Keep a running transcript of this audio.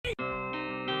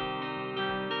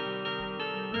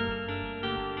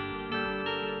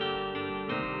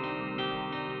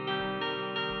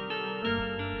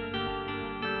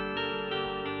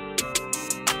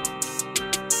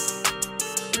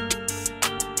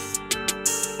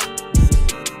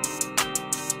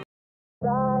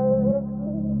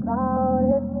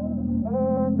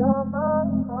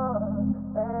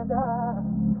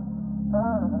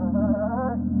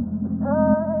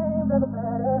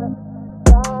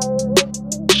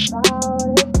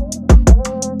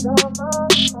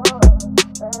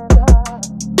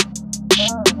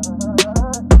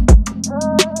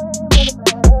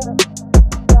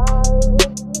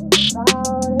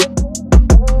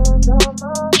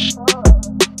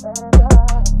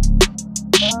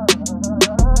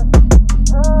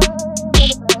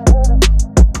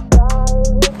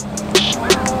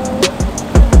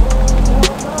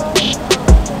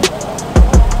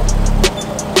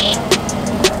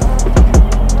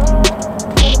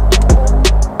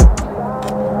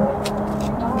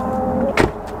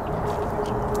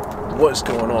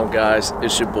on, guys?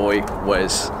 It's your boy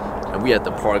Wez, and we at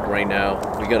the park right now.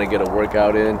 We're gonna get a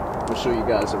workout in. We'll show you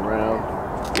guys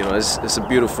around. You know, it's a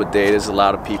beautiful day. There's a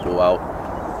lot of people out.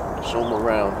 Show them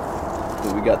around.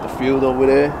 We got the field over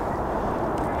there.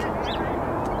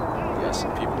 We got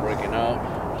some people working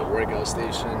out, the workout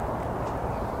station,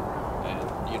 and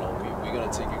you know, we're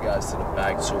gonna take you guys to the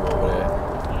back too over there.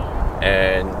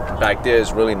 And back there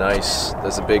is really nice.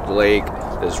 There's a big lake.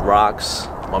 There's rocks.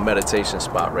 My meditation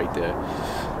spot right there.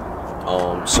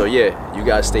 So yeah, you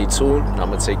guys stay tuned.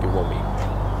 I'm gonna take you with me.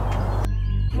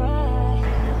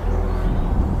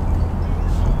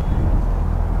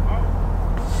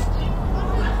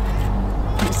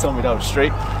 You told me that was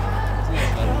straight.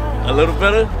 A little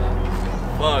better?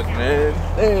 Fuck, man.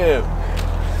 Damn.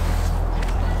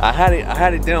 I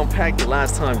had it down packed the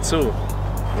last time too.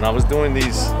 When I was doing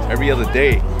these every other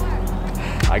day.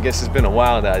 I guess it's been a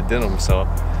while that I did them, so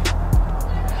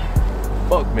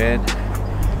fuck, man.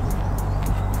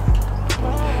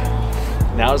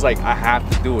 Now it's like I have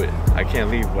to do it. I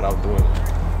can't leave without doing it.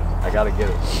 I gotta get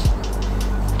it.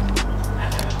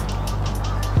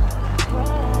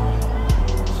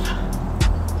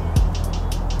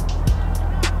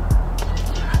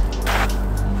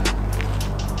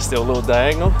 Still a little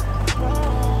diagonal.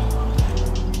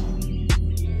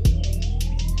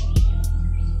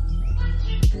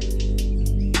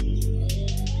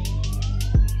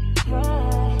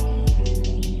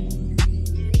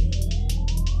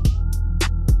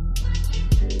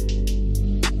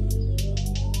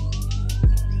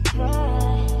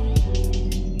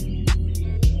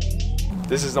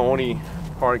 This is the only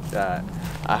park that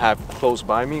I have close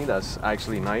by me that's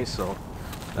actually nice, so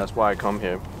that's why I come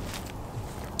here.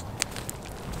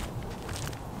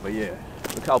 But yeah,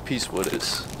 look how peaceful it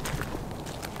is.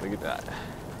 Look at that.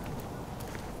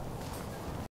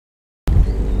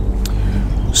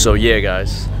 So yeah,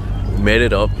 guys, we made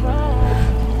it up.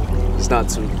 It's not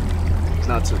too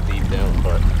deep down,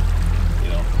 but you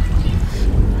know,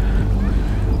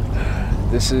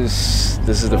 this is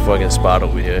the fucking spot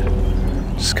over here.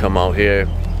 Just come out here,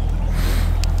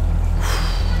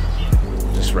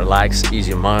 just relax, ease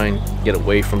your mind, get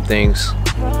away from things.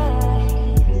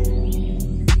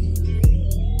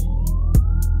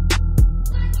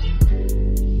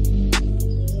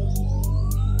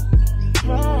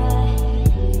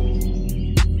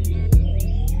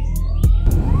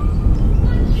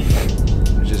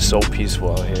 It's just so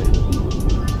peaceful out here.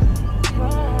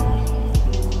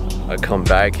 I come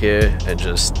back here and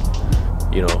just,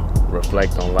 you know,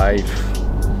 reflect on life,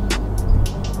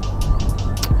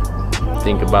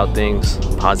 think about things,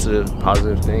 positive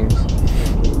things,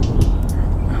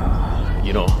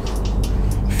 you know,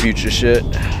 future shit,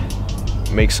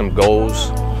 make some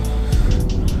goals,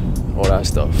 all that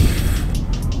stuff.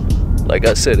 Like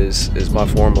I said, is my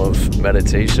form of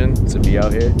meditation to be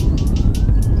out here,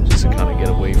 just to kind of get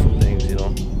away from things, you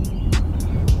know.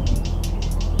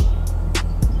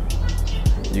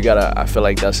 I feel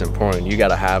like that's important. You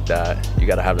gotta have that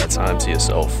time to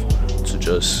yourself to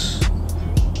just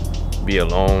be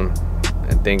alone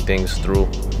and think things through.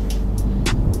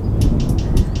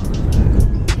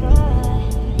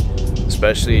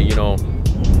 Especially, you know,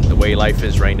 the way life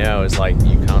is right now is like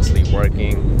you constantly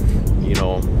working, you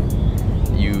know,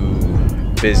 you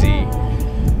busy,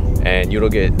 and you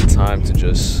don't get time to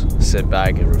just sit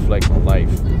back and reflect on life.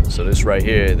 So this right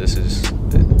here, this is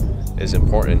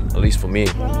important, at least for me.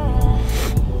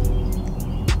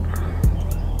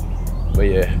 But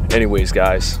yeah, anyways,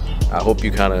 guys, I hope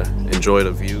you kind of enjoy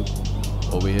the view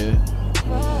over here.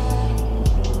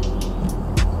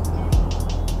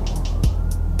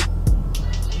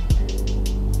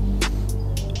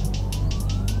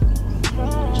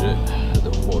 Legit,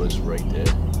 the water's right there.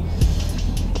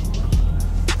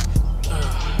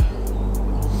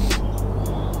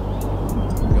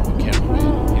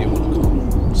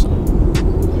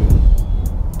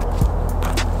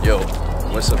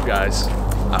 What's up, guys?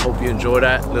 I hope you enjoyed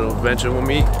that little adventure with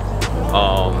me.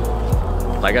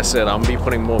 Like I said, I'm gonna be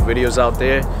putting more videos out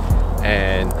there,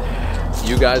 and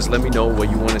you guys let me know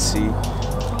what you want to see.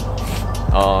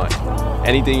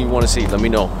 Anything you want to see, let me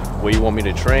know. Where you want me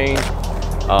to train.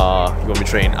 You want me to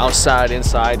train outside,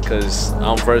 inside, because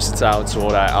I'm versatile to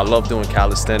all that. I love doing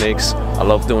calisthenics. I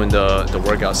love doing the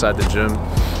work outside the gym.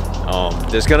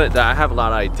 I have a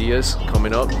lot of ideas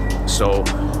coming up, so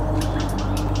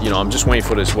you know, I'm just waiting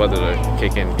for this weather to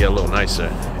kick in, get a little nicer,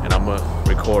 and I'm gonna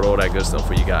record all that good stuff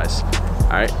for you guys.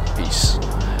 All right, peace.